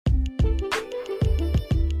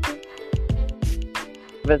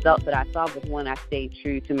results that I saw was when I stayed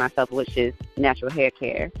true to myself, which is natural hair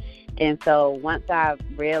care. And so once I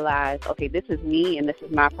realized, okay, this is me and this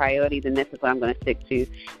is my priorities and this is what I'm going to stick to.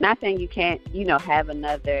 Not saying you can't, have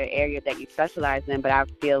another area that you specialize in, but I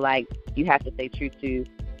feel like you have to stay true to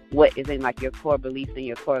what is in like your core beliefs and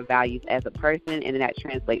your core values as a person, and then that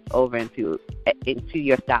translates over into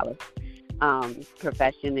your stylist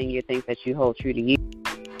profession and your things that you hold true to you.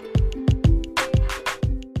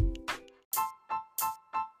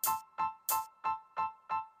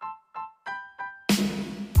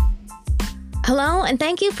 Hello, and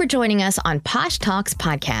thank you for joining us on Posh Talks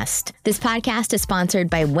podcast. This podcast is sponsored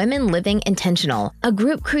by Women Living Intentional, a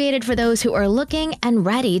group created for those who are looking and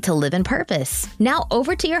ready to live in purpose. Now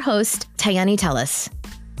over to your host, Tayani Tellis.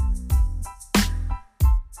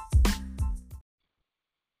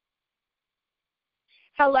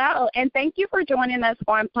 Hello, and thank you for joining us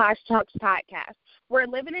on Posh Talks podcast, where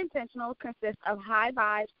Living Intentional consists of high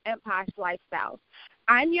vibes and posh lifestyles.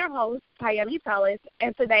 I'm your host, Tayani Tellis,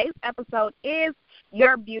 and today's episode is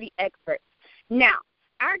Your Beauty Experts. Now,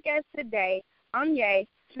 our guest today, Anya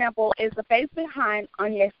Sample, is the face behind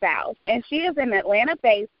Anya Styles, and she is an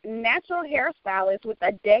Atlanta-based natural hairstylist with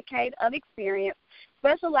a decade of experience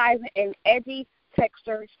specializing in edgy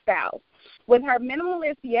texture styles. With her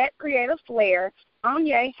minimalist yet creative flair,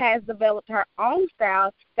 Anya has developed her own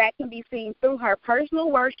style that can be seen through her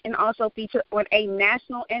personal work and also featured on a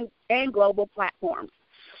national and global platforms,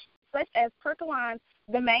 such as Percoline,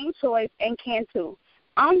 The Main Choice, and Cantu.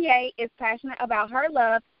 Anya is passionate about her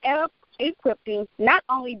love of equipping not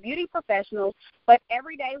only beauty professionals, but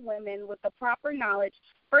everyday women with the proper knowledge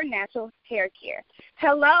for natural hair care.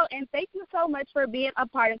 Hello, and thank you so much for being a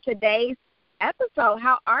part of today's episode.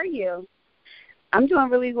 How are you? I'm doing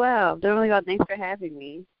really well. Thanks for having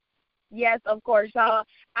me. Yes, of course. So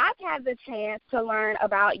I've had the chance to learn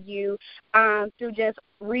about you through just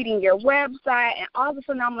reading your website and all the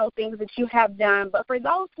phenomenal things that you have done. But for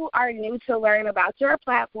those who are new to learn about your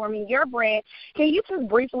platform and your brand, can you just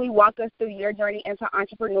briefly walk us through your journey into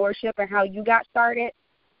entrepreneurship and how you got started?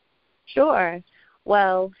 Sure.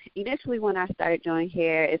 Well, initially when I started doing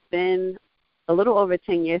hair, it's been a little over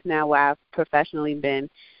 10 years now where I've professionally been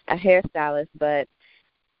a hairstylist, but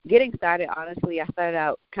getting started, honestly, I started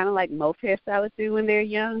out kind of like most hairstylists do when they're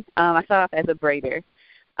young. I started off as a braider,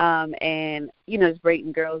 and, just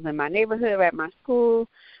braiding girls in my neighborhood or at my school,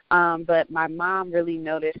 but my mom really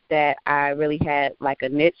noticed that I really had like a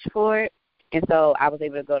niche for it, and so I was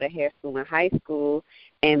able to go to hair school in high school,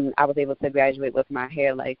 and I was able to graduate with my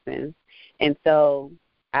hair license. And so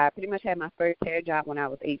I pretty much had my first hair job when I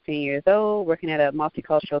was 18 years old, working at a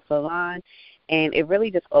multicultural salon, and it really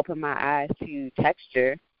just opened my eyes to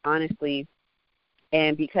texture, honestly.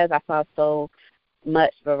 And because I saw so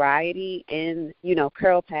much variety in,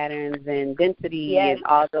 curl patterns and density and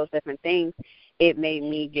all those different things, it made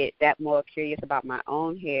me get that more curious about my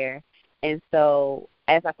own hair. And so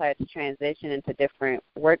as I started to transition into different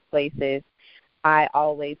workplaces, I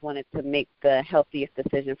always wanted to make the healthiest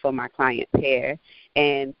decision for my clients' hair.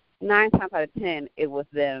 And 9 times out of 10, it was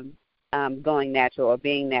them going natural or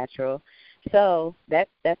being natural. So that's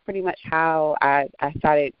pretty much how I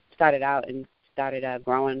started out and started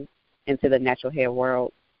growing into the natural hair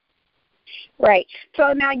world. Right.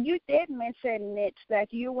 So now you did mention niche,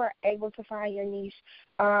 that you were able to find your niche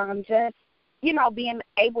just being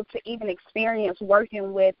able to even experience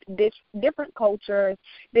working with different cultures,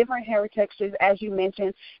 different hair textures, as you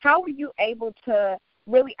mentioned. How were you able to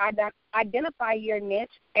really identify your niche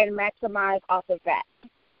and maximize off of that?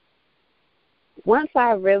 Once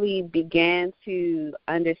I really began to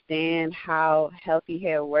understand how healthy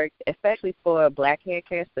hair works, especially for black hair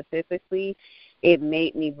care specifically, it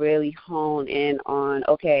made me really hone in on,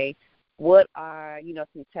 okay, what are,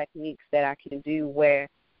 some techniques that I can do where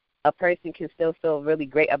a person can still feel really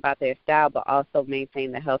great about their style but also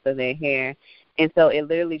maintain the health of their hair. And so it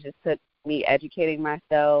literally just took me educating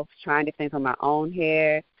myself, trying to things on my own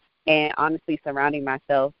hair, and honestly surrounding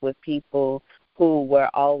myself with people who were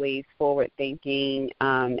always forward-thinking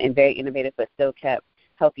and very innovative but still kept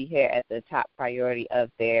healthy hair as the top priority of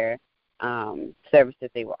their services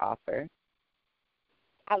they will offer.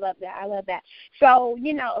 I love that. So,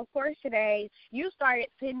 of course, today you started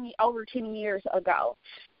over 10 years ago.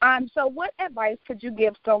 So what advice could you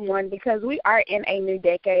give someone, because we are in a new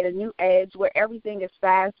decade, a new age where everything is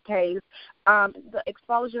fast-paced. The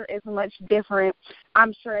exposure is much different,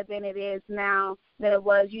 I'm sure, than it is now, than it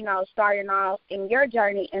was, starting off in your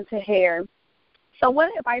journey into hair. So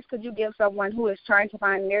what advice could you give someone who is trying to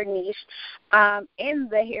find their niche in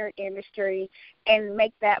the hair industry and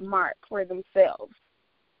make that mark for themselves?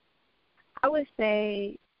 I would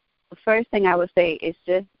say the first thing I would say is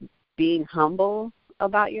just being humble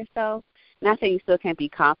about yourself. Not saying you still can't be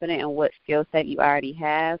confident in what skill set you already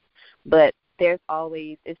have, but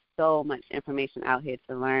it's so much information out here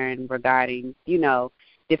to learn regarding,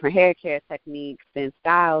 different hair care techniques and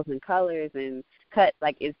styles and colors and cuts.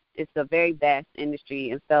 Like it's a very vast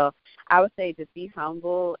industry. And so I would say just be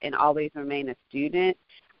humble and always remain a student.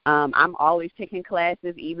 I'm always taking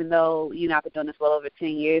classes, even though, I've been doing this well over 10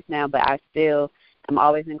 years now, but I'm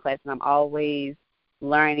always in class and I'm always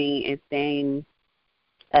learning and staying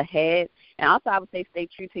ahead. And also I would say stay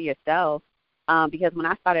true to yourself. Because when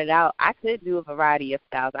I started out, I could do a variety of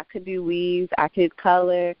styles. I could do weaves, I could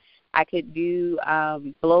color, I could do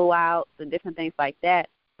blowouts and different things like that.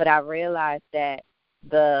 But I realized that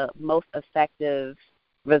the most effective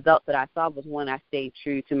results that I saw was when I stayed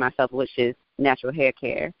true to myself, which is natural hair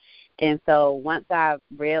care. And so once I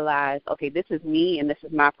realized, okay, this is me and this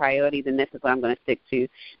is my priority, then this is what I'm going to stick to.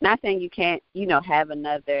 Not saying you can't, have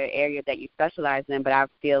another area that you specialize in, but I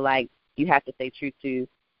feel like you have to stay true to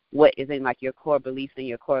what is in like your core beliefs and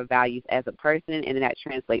your core values as a person, and then that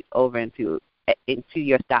translates over into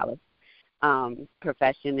your stylist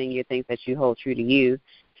profession and your things that you hold true to you.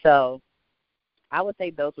 So I would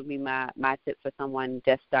say those would be my tips for someone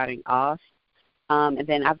just starting off. And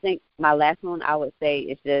then I think my last one I would say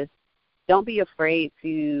is just don't be afraid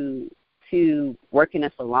to work in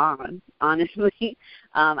a salon, honestly.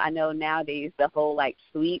 I know nowadays the whole like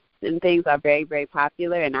suites and things are very, very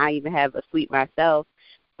popular, and I even have a suite myself.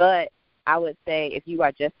 But I would say if you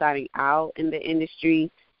are just starting out in the industry,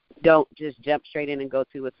 don't just jump straight in and go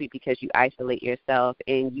to a suite because you isolate yourself,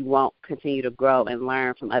 and you won't continue to grow and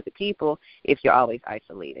learn from other people if you're always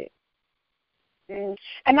isolated. And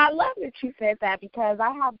I love that you said that, because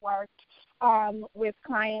I have worked with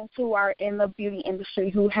clients who are in the beauty industry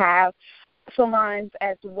who have salons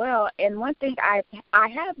as well. And one thing I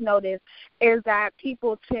have noticed is that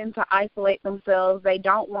people tend to isolate themselves. They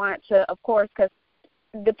don't want to, of course, because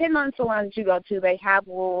depending on the salons you go to, they have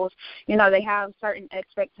rules. They have certain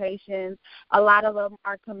expectations. A lot of them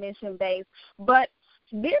are commission-based. But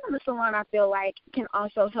being in the salon, I feel like, can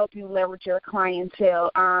also help you leverage your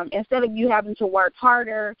clientele. Instead of you having to work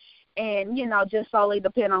harder and, just solely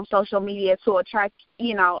depend on social media to attract,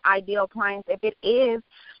 ideal clients, if it is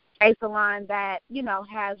a salon that,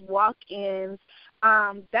 has walk-ins,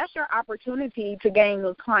 that's your opportunity to gain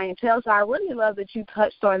the clientele. So I really love that you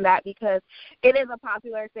touched on that, because it is a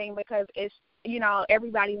popular thing, because it's,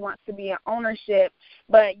 everybody wants to be in ownership,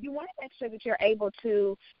 but you want to make sure that you're able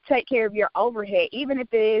to take care of your overhead, even if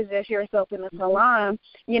it is just yourself in the salon.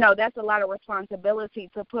 That's a lot of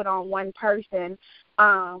responsibility to put on one person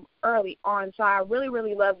early on. So I really,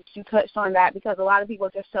 really love that you touched on that, because a lot of people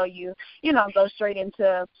just tell you, go straight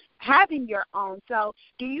into having your own. So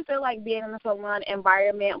do you feel like being in the salon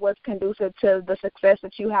environment was conducive to the success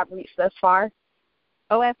that you have reached thus far?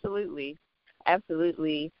 Oh, absolutely.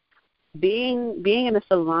 Absolutely. Being in a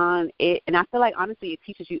salon, and I feel like, honestly, it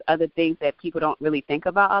teaches you other things that people don't really think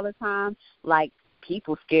about all the time, like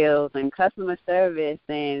people skills and customer service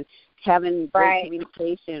and having great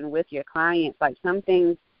communication with your clients. Like some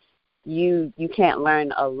things you can't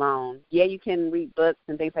learn alone. Yeah, you can read books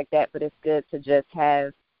and things like that, but it's good to just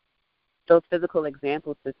have those physical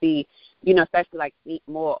examples to see, especially like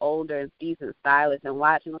more older and seasoned stylists, and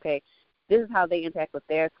watching, okay, this is how they interact with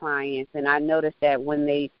their clients. And I noticed that when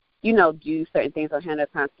they do certain things or handle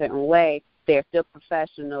a certain way, they're still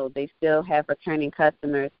professional. They still have returning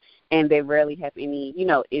customers, and they rarely have any,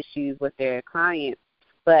 issues with their clients.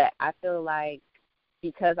 But I feel like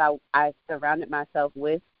because I surrounded myself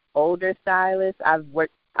with older stylists, I've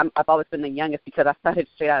always been the youngest because I started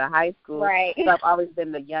straight out of high school. Right. So I've always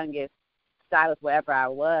been the youngest stylist wherever I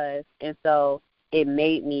was. And so it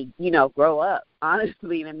made me, grow up,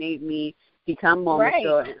 honestly, and it made me become more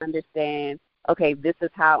mature and understand, okay, this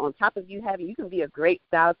is how, on top of you can be a great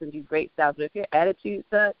stylist and do great styles, but if your attitude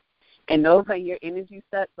sucks and your energy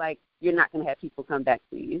sucks, like, you're not going to have people come back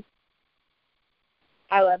to you.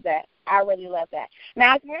 I love that. I really love that.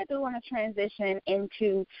 Now, if you do want to transition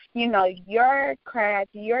into, your craft,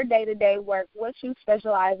 your day-to-day work, what you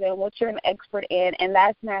specialize in, what you're an expert in, and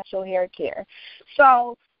that's natural hair care.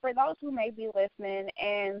 So for those who may be listening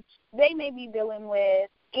and they may be dealing with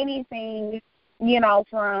anything,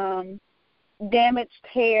 from damaged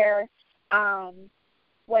hair,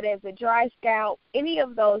 dry scalp, any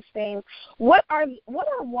of those things, what are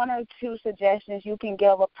one or two suggestions you can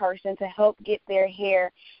give a person to help get their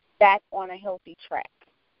hair back on a healthy track?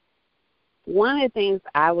 One of the things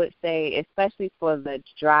I would say, especially for the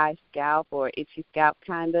dry scalp or itchy scalp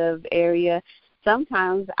kind of area,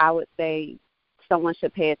 sometimes I would say someone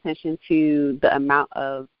should pay attention to the amount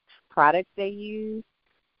of products they use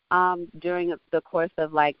during the course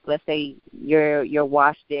of, like, let's say your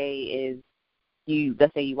wash day is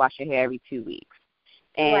let's say you wash your hair every 2 weeks.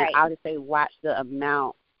 And Right. I would just say watch the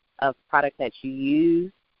amount of product that you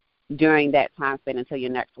use during that time span until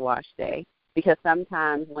your next wash day. Because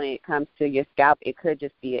sometimes when it comes to your scalp, it could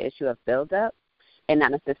just be an issue of buildup and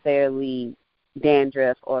not necessarily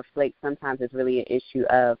dandruff or flakes. Sometimes it's really an issue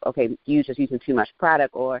of, okay, you just using too much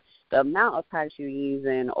product, or the amount of products you're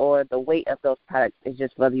using, or the weight of those products is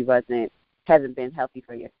just really hasn't been healthy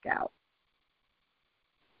for your scalp.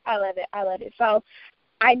 I love it. I love it. So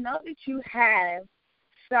I know that you have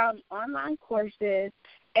some online courses,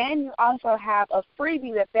 and you also have a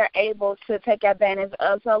freebie that they're able to take advantage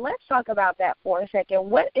of. So let's talk about that for a second.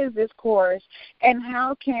 What is this course, and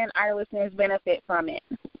how can our listeners benefit from it?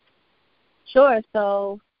 Sure.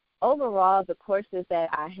 So overall, the courses that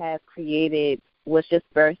I have created was just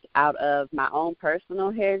birthed out of my own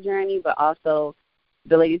personal hair journey, but also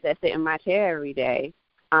the ladies that sit in my chair every day.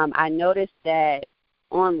 I noticed that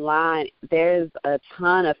online there's a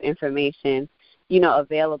ton of information,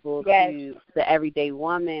 available to the everyday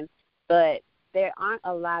woman, but there aren't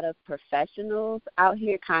a lot of professionals out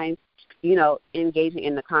here engaging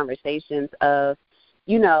in the conversations of,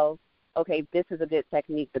 okay, this is a good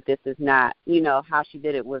technique, but this is not, how she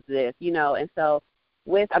did it was this, and so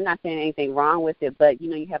I'm not saying anything wrong with it, but,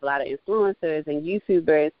 you have a lot of influencers and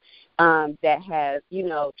YouTubers that have,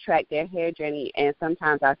 tracked their hair journey, and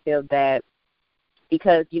sometimes I feel that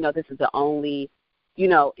because, this is the only,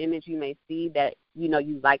 image you may see that,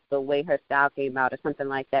 you like the way her style came out or something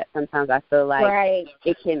like that. Sometimes I feel like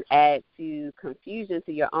it can add to confusion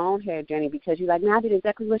to your own hair journey because you're like, I did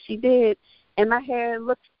exactly what she did, and my hair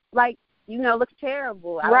looks like, looks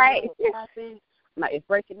terrible. I don't know what happened. It's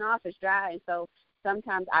breaking off, it's dry, and so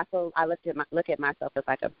sometimes I look at myself as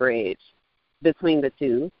like a bridge between the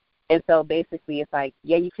two. And so basically it's like,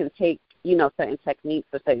 yeah, you can take, certain techniques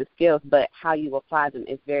or certain skills, but how you apply them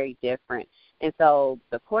is very different. And so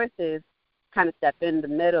the courses kind of step in the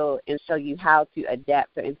middle and show you how to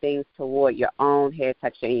adapt certain things toward your own hair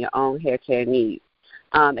texture and your own hair care needs.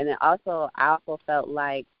 And then I also felt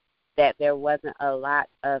like that there wasn't a lot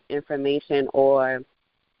of information or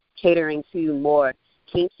catering to more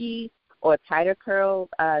kinky or tighter curl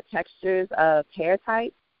textures of hair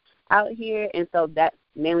types out here. And so that's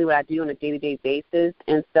mainly what I do on a day-to-day basis.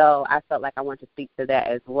 And so I felt like I wanted to speak to that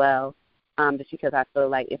as well, just because I feel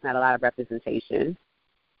like it's not a lot of representation.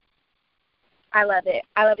 I love it.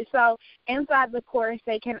 I love it. So inside the course,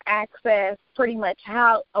 they can access pretty much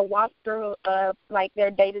how a walkthrough of like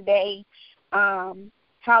their day-to-day,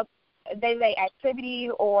 how day-to-day activity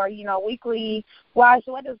or, weekly wise.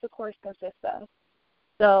 What does the course consist of?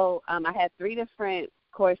 So I have 3 different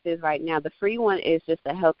courses right now. The free one is just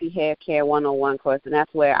a Healthy Hair Care 101 course, and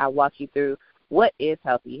that's where I walk you through what is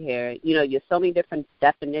healthy hair. There's so many different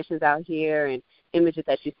definitions out here and images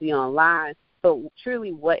that you see online, but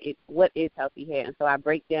truly what is healthy hair. And so I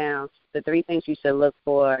break down the 3 things you should look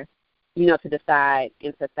for, to decide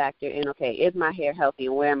and to factor in, okay, is my hair healthy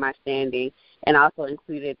and where am I standing? And I also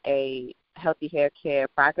included a Healthy Hair Care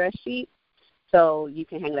progress sheet. So you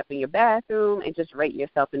can hang it up in your bathroom and just rate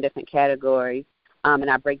yourself in different categories.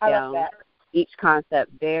 And I break down each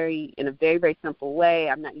concept in a very, very simple way.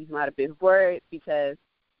 I'm not using a lot of big words because,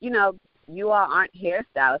 you all aren't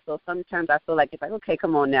hairstylists. So sometimes I feel like it's like, okay,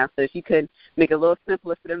 come on now. So if you could make it a little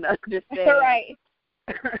simpler for them to understand. Right.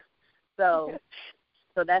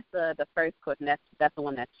 So that's the first course, and that's the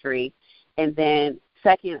one that's free. And then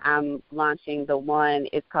second, I'm launching the one,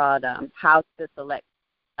 it's called How to Select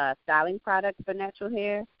Styling Products for Natural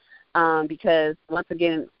Hair. Because once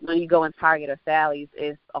again, when you go in Target or Sally's,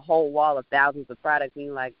 it's a whole wall of thousands of products, and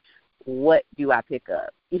you're like, what do I pick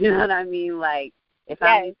up? You know what I mean? Like, if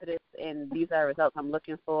I'm into this and these are results I'm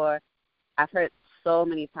looking for, I've heard so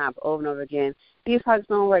many times over and over again, these products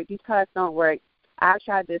don't work, these products don't work. I've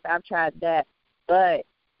tried this, I've tried that, but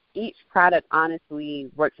each product honestly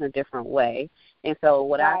works in a different way. And so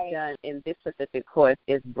what I've done in this specific course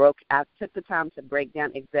is I took the time to break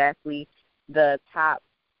down exactly the top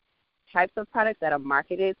types of products that are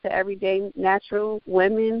marketed to everyday natural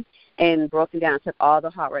women and broken down and took all the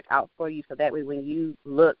hard work out for you so that way when you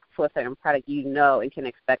look for a certain product, and can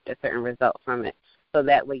expect a certain result from it. So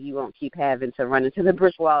that way you won't keep having to run into the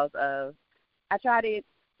brick walls of, I tried it,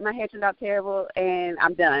 my hair turned out terrible, and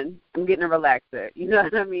I'm done. I'm getting a relaxer. You know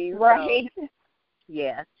what I mean? Right. So,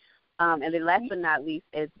 yeah. And then last but not least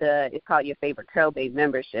is it's called Your Favorite Curl Babe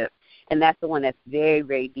membership. And that's the one that's very,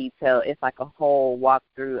 very detailed. It's like a whole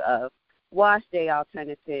walkthrough of wash day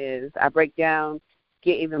alternatives. I break down,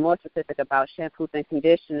 get even more specific about shampoos and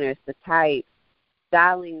conditioners, the types,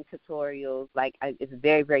 styling tutorials. Like, it's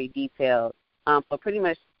very, very detailed. For pretty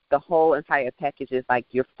much the whole entire package is like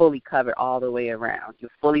you're fully covered all the way around.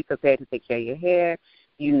 You're fully prepared to take care of your hair.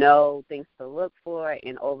 You know things to look for,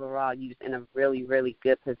 and overall you're just in a really, really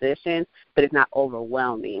good position, but it's not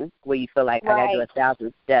overwhelming where you feel like I got to do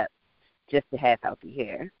 1,000 steps just to have healthy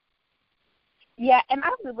hair. Yeah, and I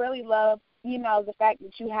would really love, the fact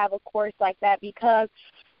that you have a course like that, because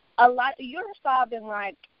you're solving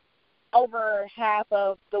like over half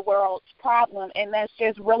of the world's problem, and that's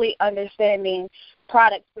just really understanding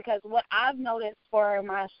products. Because what I've noticed for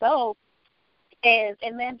myself is,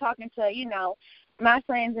 and then talking to, my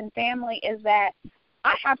friends and family, is that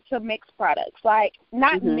I have to mix products. Like,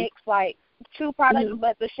 not mix like two products,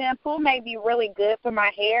 but the shampoo may be really good for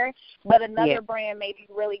my hair, but another brand may be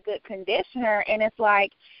really good conditioner. And it's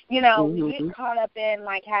like, we get caught up in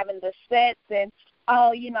like having the sets and,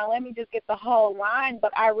 let me just get the whole line.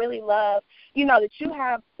 But I really love, that you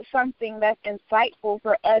have something that's insightful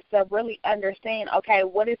for us to really understand, okay,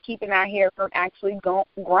 what is keeping our hair from actually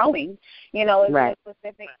growing? Is there a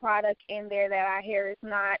specific product in there that our hair is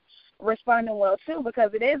not responding well to?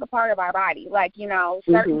 Because it is a part of our body. Like,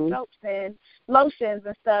 certain soaps and lotions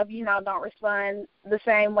and stuff, don't respond the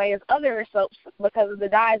same way as other soaps because of the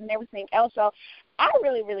dyes and everything else. So I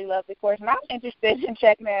really, really love the course, and I'm interested in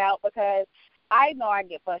checking it out because I know I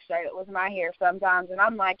get frustrated with my hair sometimes, and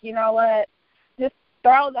I'm like, you know what, just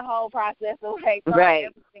throw the whole process away. Throw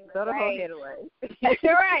everything throw the away. whole head away.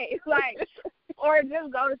 Right. It's like, or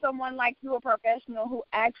just go to someone like you, a professional who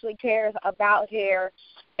actually cares about hair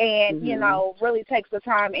and, really takes the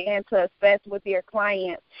time in to assess with your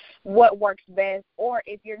clients what works best. Or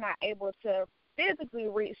if you're not able to physically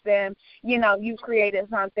reach them, you've created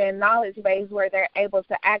something knowledge-based where they're able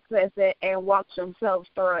to access it and walk themselves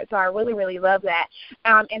through it. So I really, really love that.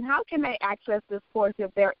 And how can they access this course if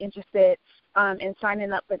they're interested in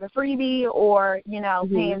signing up for the freebie or,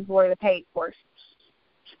 paying for the paid course?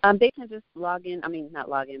 They can just not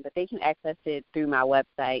log in, but they can access it through my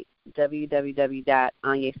website,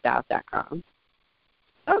 www.anyastyles.com.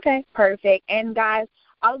 Okay, perfect. And guys,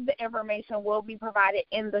 all of the information will be provided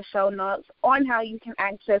in the show notes on how you can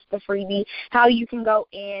access the freebie, how you can go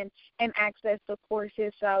in and access the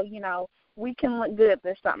courses so, we can look good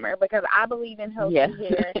this summer, because I believe in healthy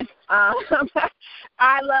hair.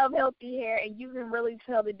 I love healthy hair, and you can really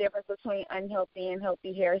tell the difference between unhealthy and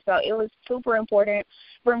healthy hair. So it was super important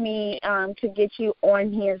for me to get you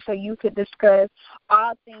on here so you could discuss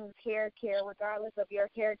all things hair care, regardless of your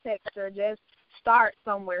hair texture. Just start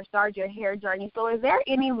somewhere, start your hair journey. So is there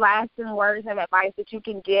any lasting words of advice that you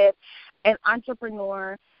can give an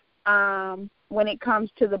entrepreneur when it comes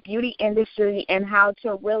to the beauty industry and how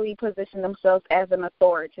to really position themselves as an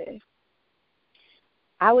authority?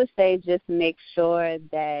 I would say just make sure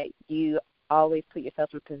that you always put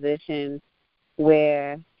yourself in a position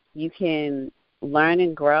where you can learn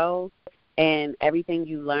and grow, and everything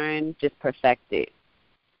you learn, just perfect it.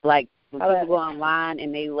 Like, when people go online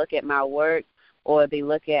and they look at my work or they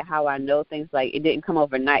look at how I know things, like, it didn't come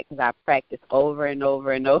overnight because I practiced over and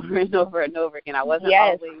over and over and over and over again. I wasn't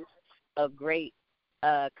always a great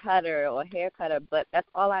cutter or hair cutter, but that's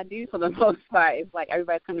all I do for the most part. It's like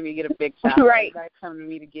everybody's coming to me to get a big chop. Right. Everybody's coming to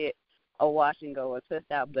me to get a wash and go or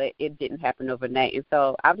twist out, but it didn't happen overnight. And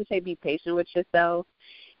so I would just say be patient with yourself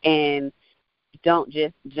and don't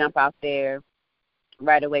just jump out there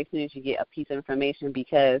right away as soon as you get a piece of information,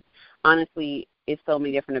 because honestly, it's so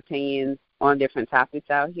many different opinions on different topics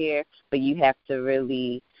out here, but you have to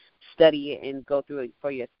really study it and go through it for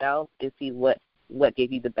yourself and see what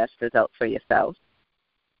gave you the best result for yourself.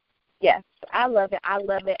 Yes, I love it. I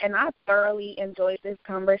love it. And I thoroughly enjoyed this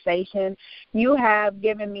conversation. You have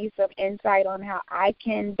given me some insight on how I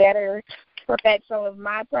can better perfect some of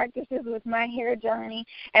my practices with my hair journey.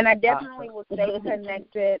 And I definitely will stay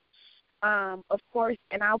connected, of course,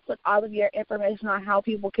 and I'll put all of your information on how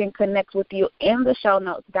people can connect with you in the show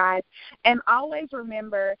notes, guys. And always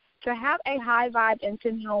remember to have a high vibe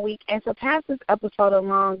intentional week and to pass this episode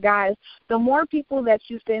along, guys. The more people that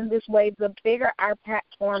you send this way, the bigger our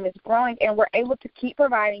platform is growing, and we're able to keep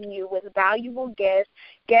providing you with valuable guests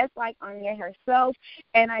like Anya herself.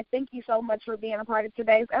 And I thank you so much for being a part of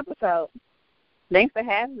today's episode. Thanks for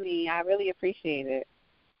having me. I really appreciate it.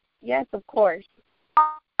 Yes, of course.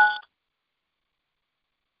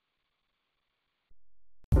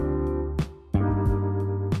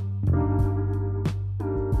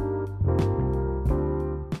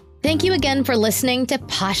 Thank you again for listening to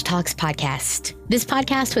Posh Talks Podcast. This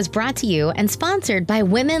podcast was brought to you and sponsored by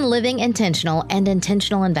Women Living Intentional and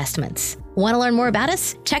Intentional Investments. Want to learn more about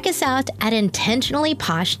us? Check us out at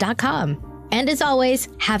intentionallyposh.com. And as always,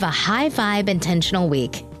 have a high vibe intentional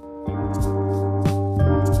week.